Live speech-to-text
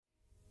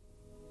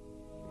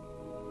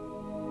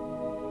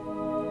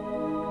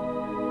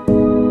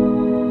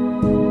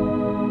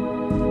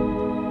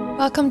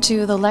Welcome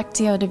to the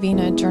Lectio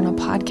Divina Journal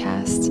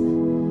Podcast.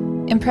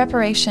 In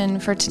preparation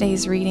for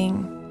today's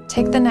reading,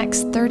 take the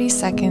next 30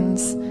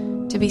 seconds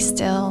to be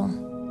still,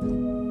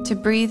 to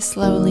breathe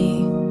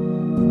slowly,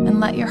 and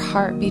let your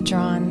heart be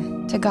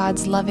drawn to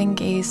God's loving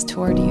gaze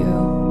toward you.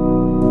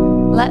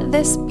 Let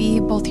this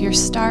be both your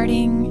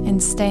starting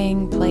and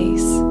staying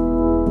place,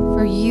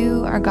 for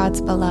you are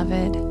God's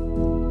beloved.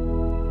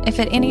 If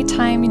at any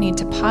time you need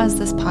to pause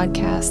this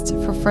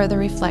podcast for further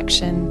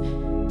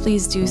reflection,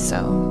 please do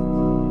so.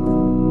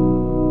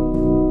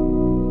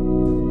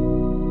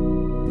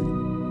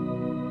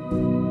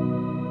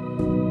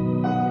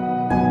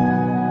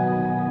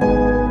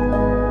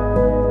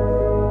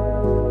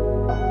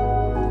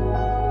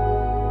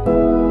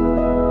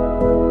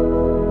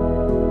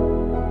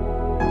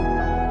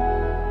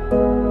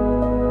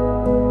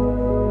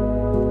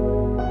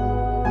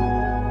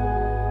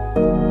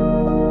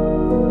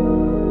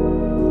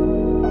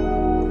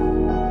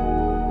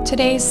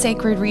 Today's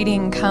sacred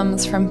reading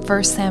comes from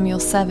 1 Samuel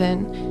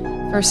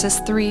 7, verses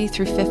 3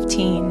 through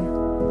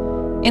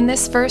 15. In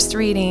this first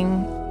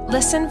reading,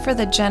 listen for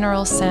the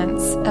general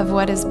sense of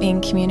what is being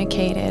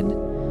communicated.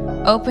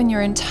 Open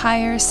your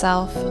entire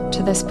self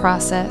to this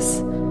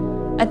process.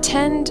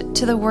 Attend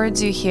to the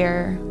words you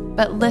hear,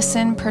 but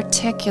listen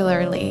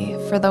particularly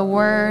for the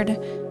word,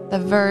 the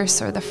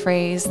verse, or the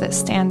phrase that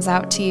stands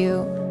out to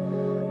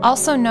you.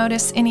 Also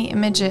notice any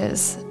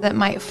images that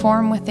might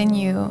form within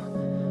you,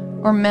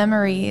 or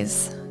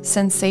memories,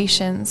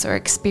 sensations, or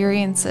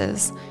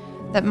experiences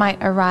that might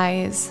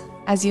arise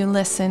as you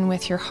listen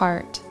with your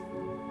heart.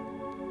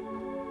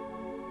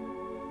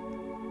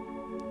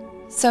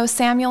 So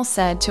Samuel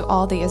said to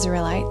all the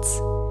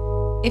Israelites,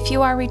 "If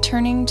you are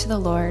returning to the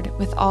Lord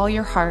with all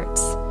your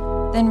hearts,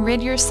 then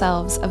rid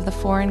yourselves of the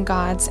foreign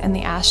gods and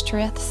the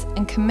Ashtoreths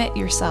and commit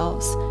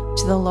yourselves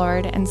to the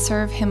Lord and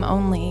serve him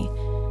only,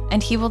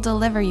 and he will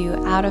deliver you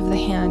out of the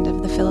hand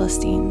of the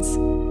Philistines."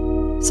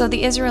 So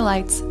the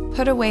Israelites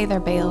put away their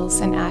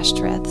Baals and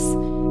Ashtoreths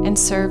and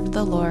served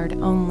the Lord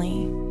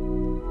only.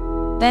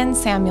 Then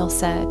Samuel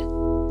said,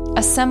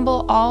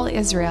 "Assemble all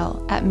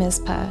Israel at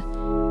Mizpah,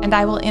 and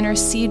I will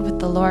intercede with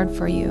the Lord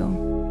for you."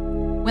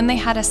 When they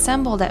had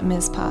assembled at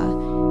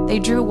Mizpah, they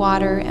drew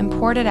water and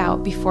poured it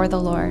out before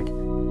the Lord.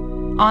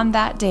 On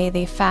that day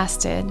they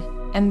fasted,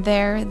 and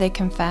there they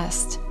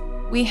confessed,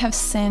 "We have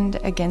sinned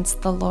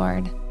against the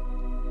Lord."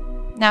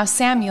 Now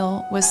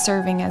Samuel was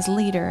serving as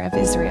leader of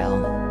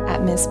Israel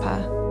at Mizpah.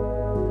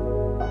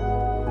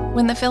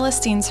 When the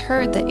Philistines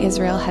heard that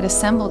Israel had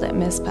assembled at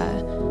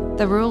Mizpah,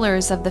 the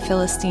rulers of the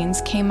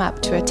Philistines came up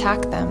to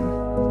attack them.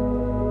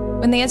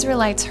 When the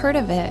Israelites heard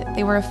of it,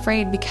 they were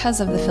afraid because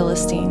of the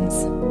Philistines.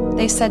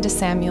 They said to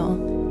Samuel,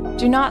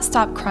 "Do not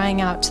stop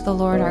crying out to the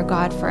Lord our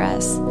God for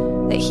us,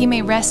 that he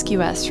may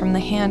rescue us from the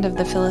hand of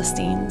the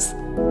Philistines."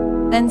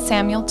 Then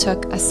Samuel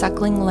took a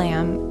suckling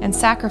lamb and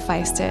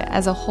sacrificed it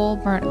as a whole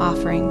burnt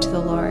offering to the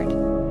Lord.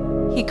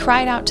 He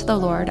cried out to the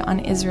Lord on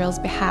Israel's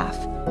behalf,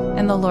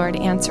 and the Lord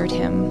answered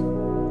him.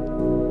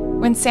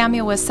 When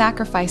Samuel was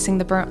sacrificing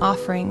the burnt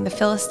offering, the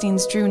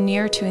Philistines drew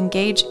near to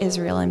engage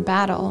Israel in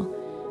battle.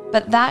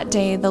 But that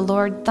day the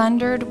Lord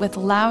thundered with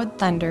loud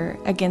thunder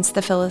against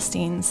the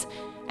Philistines,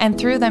 and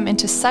threw them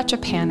into such a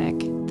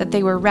panic that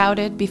they were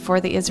routed before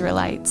the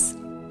Israelites.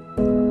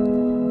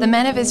 The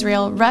men of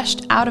Israel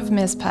rushed out of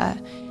Mizpah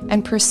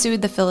and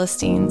pursued the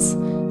Philistines,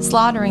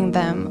 slaughtering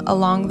them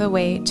along the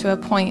way to a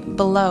point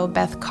below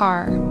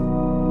Beth-kar.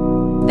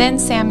 Then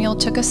Samuel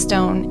took a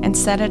stone and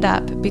set it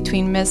up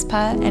between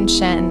Mizpah and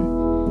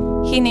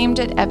Shen. He named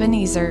it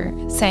Ebenezer,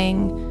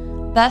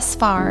 saying, "Thus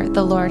far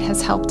the Lord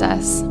has helped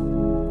us."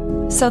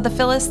 So the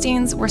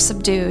Philistines were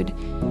subdued,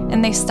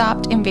 and they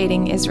stopped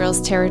invading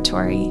Israel's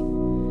territory.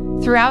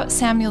 Throughout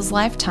Samuel's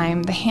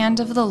lifetime, the hand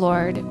of the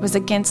Lord was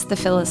against the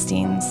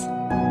Philistines.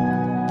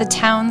 The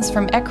towns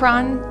from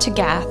Ekron to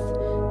Gath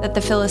that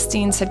the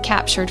Philistines had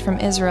captured from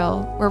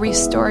Israel were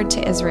restored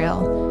to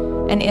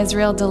Israel, and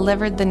Israel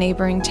delivered the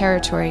neighboring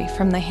territory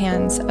from the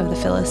hands of the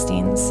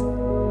Philistines.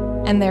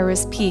 And there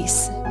was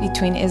peace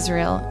between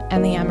Israel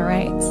and the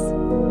Amorites.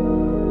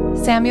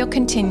 Samuel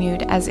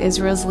continued as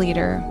Israel's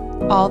leader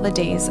all the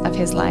days of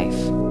his life.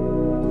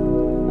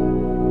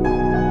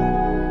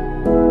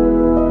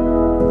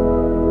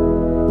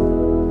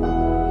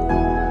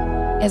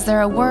 Is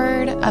there a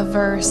word, a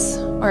verse,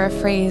 or a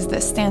phrase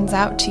that stands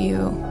out to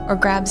you or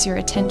grabs your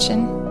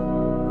attention?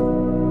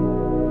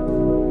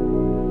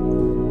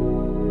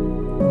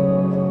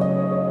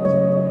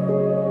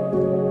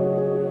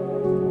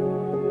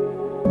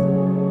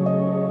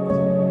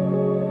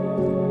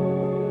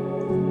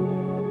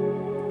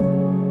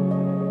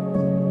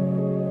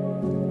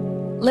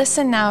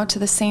 Listen now to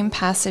the same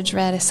passage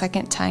read a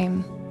second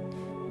time.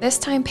 This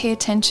time pay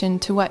attention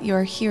to what you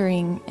are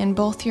hearing in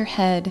both your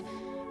head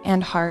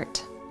and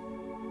heart.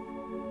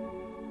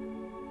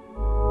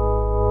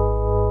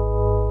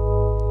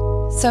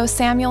 So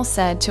Samuel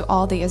said to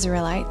all the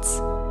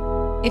Israelites,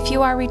 "If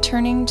you are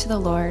returning to the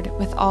Lord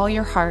with all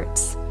your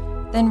hearts,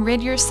 then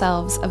rid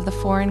yourselves of the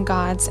foreign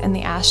gods and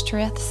the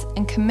Ashtoreths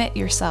and commit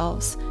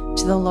yourselves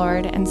to the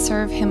Lord and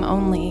serve him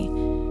only,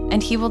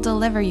 and he will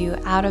deliver you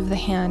out of the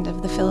hand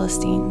of the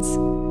Philistines."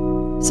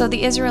 So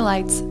the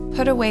Israelites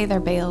put away their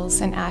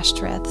Baals and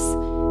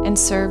Ashtoreths and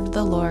served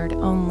the Lord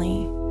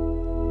only.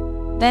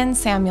 Then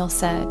Samuel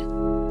said,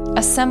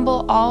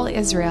 "Assemble all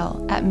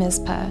Israel at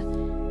Mizpah,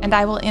 and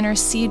I will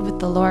intercede with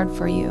the Lord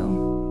for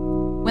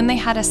you." When they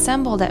had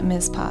assembled at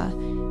Mizpah,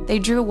 they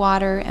drew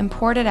water and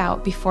poured it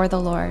out before the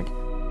Lord.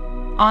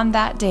 On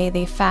that day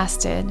they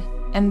fasted,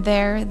 and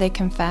there they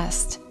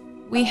confessed,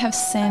 "We have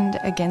sinned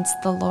against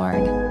the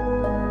Lord."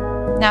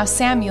 Now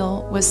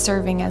Samuel was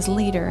serving as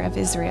leader of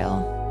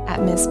Israel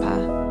at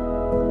Mizpah.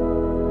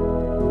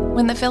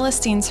 When the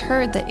Philistines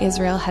heard that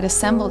Israel had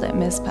assembled at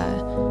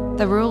Mizpah,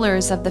 the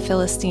rulers of the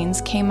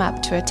Philistines came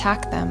up to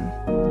attack them.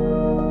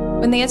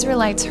 When the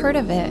Israelites heard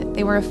of it,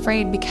 they were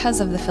afraid because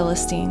of the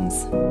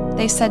Philistines.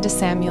 They said to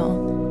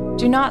Samuel,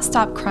 "Do not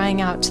stop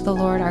crying out to the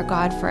Lord our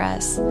God for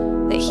us,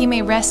 that he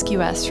may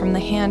rescue us from the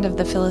hand of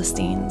the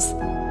Philistines."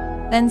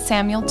 Then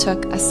Samuel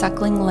took a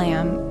suckling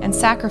lamb and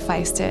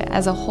sacrificed it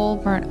as a whole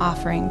burnt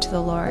offering to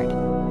the Lord.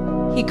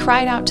 He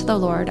cried out to the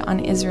Lord on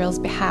Israel's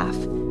behalf,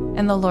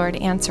 and the Lord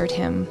answered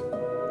him.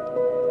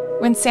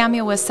 When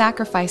Samuel was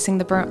sacrificing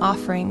the burnt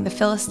offering, the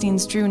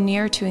Philistines drew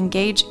near to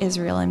engage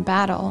Israel in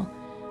battle.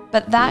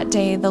 But that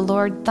day the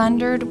Lord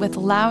thundered with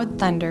loud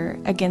thunder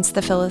against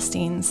the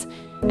Philistines,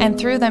 and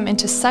threw them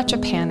into such a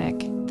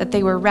panic that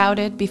they were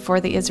routed before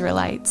the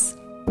Israelites.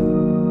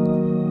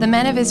 The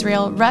men of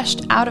Israel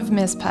rushed out of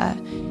Mizpah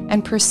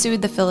and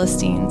pursued the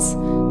Philistines,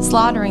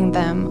 slaughtering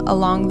them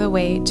along the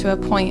way to a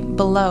point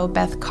below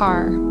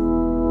Beth-kar.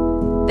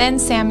 Then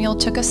Samuel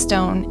took a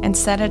stone and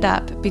set it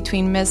up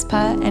between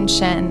Mizpah and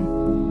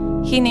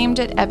Shen. He named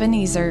it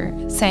Ebenezer,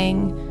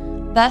 saying,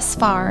 "Thus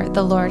far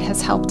the Lord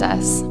has helped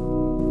us."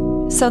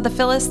 So the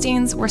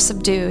Philistines were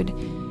subdued,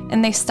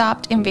 and they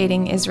stopped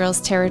invading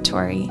Israel's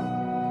territory.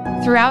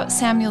 Throughout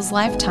Samuel's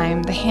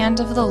lifetime, the hand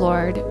of the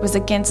Lord was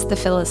against the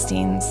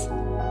Philistines.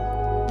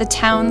 The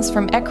towns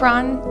from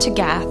Ekron to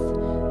Gath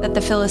that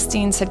the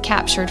Philistines had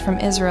captured from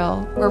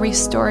Israel were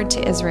restored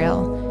to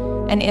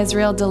Israel, and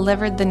Israel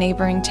delivered the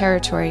neighboring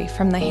territory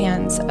from the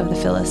hands of the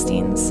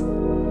Philistines.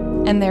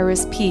 And there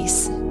was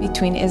peace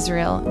between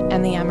Israel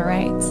and the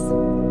Amorites.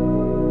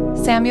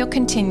 Samuel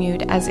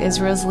continued as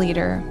Israel's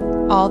leader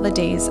all the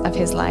days of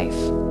his life.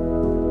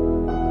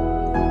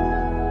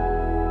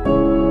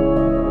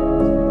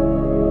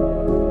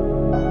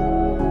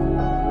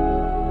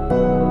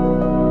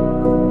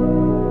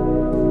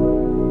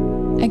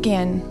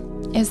 Again,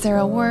 is there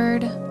a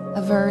word,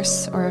 a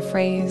verse, or a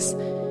phrase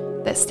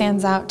that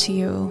stands out to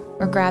you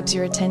or grabs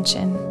your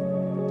attention?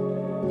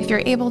 If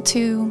you're able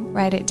to,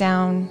 write it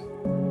down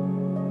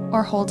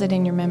or hold it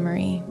in your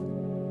memory.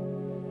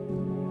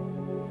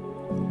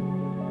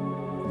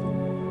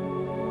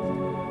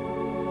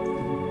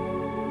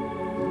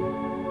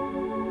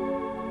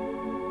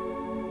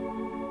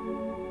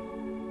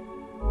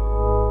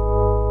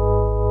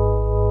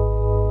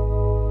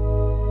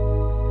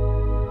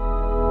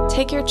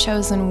 Take your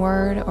chosen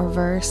word or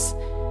verse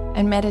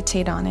and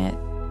meditate on it.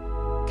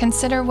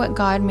 Consider what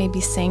God may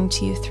be saying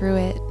to you through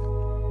it.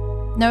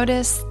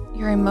 Notice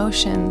your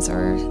emotions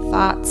or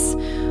thoughts,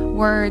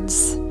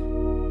 words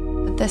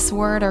that this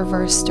word or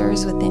verse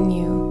stirs within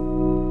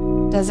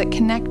you. Does it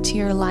connect to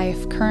your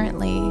life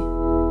currently?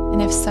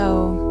 And if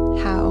so,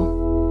 how?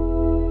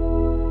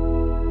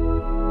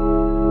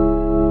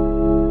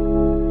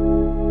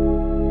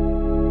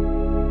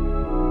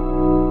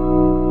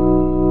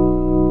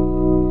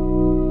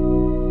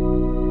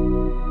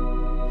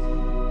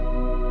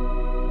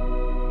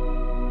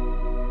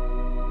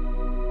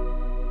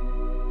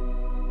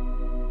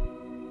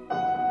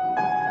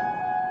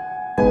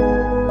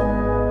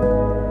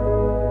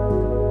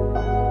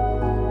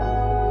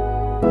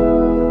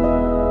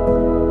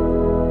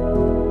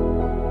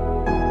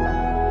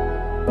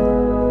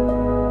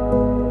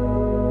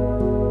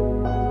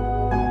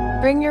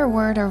 Bring your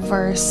word or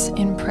verse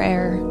in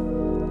prayer.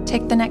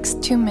 Take the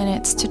next 2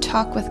 minutes to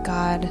talk with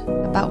God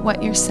about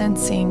what you're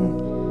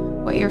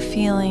sensing, what you're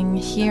feeling,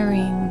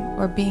 hearing,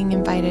 or being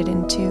invited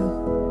into.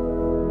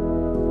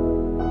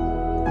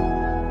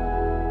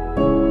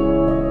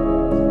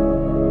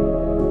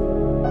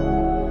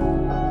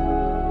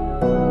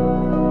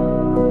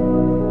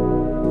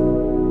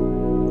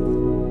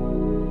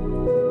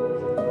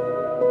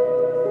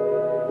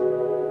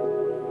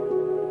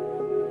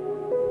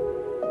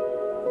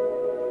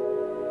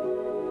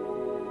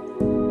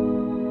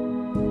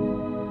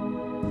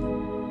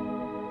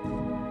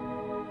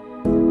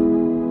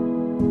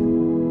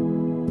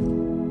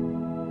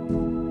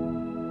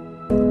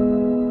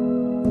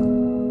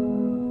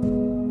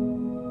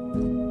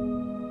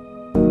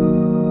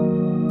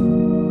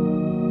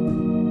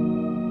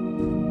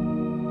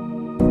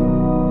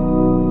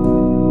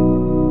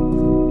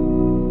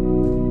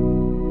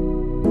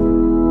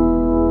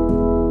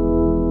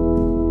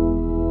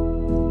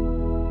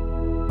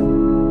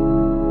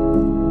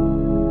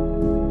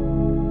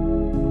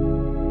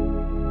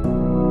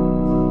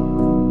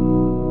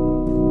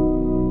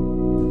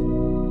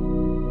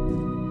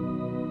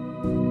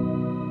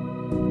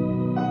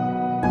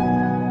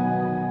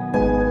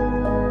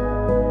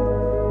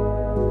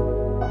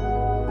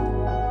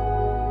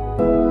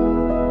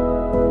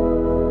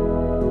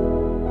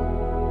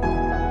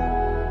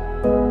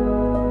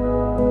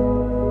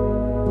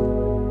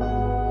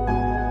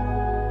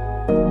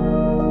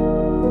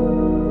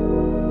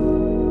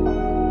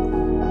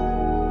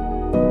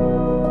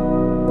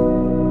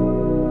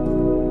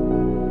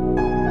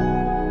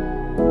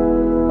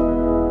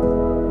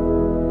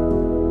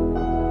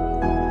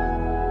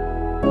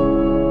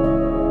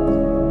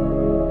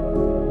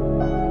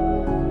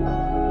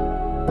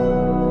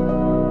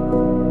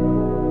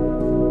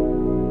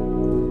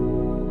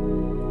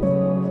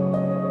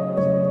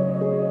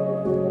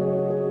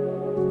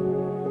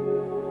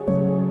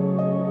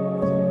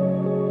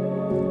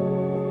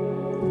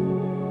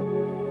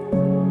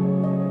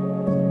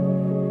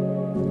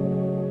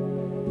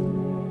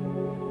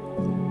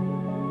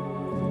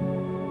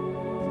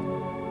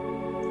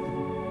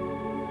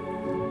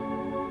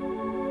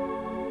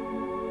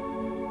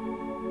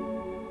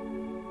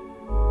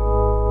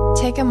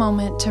 Take a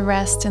moment to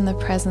rest in the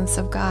presence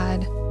of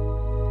God.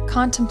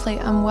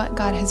 Contemplate on what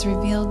God has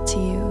revealed to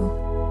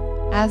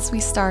you. As we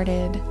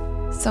started,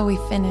 so we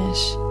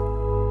finish,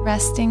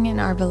 resting in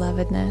our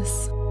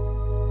belovedness.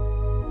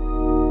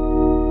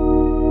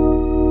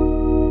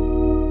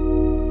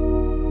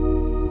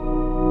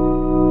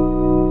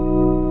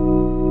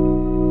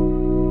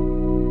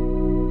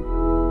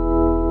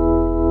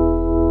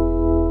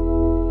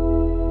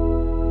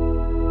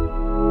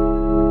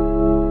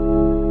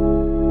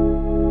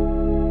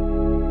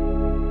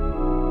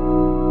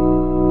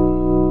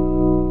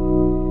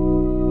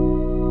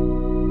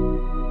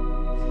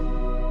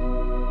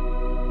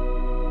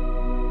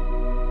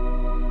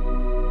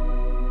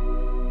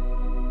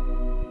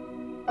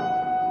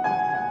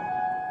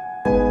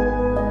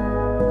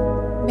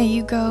 May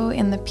you go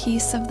in the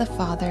peace of the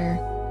Father,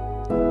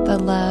 the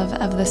love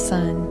of the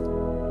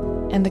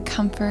Son, and the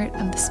comfort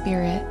of the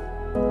Spirit.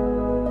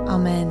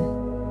 Amen.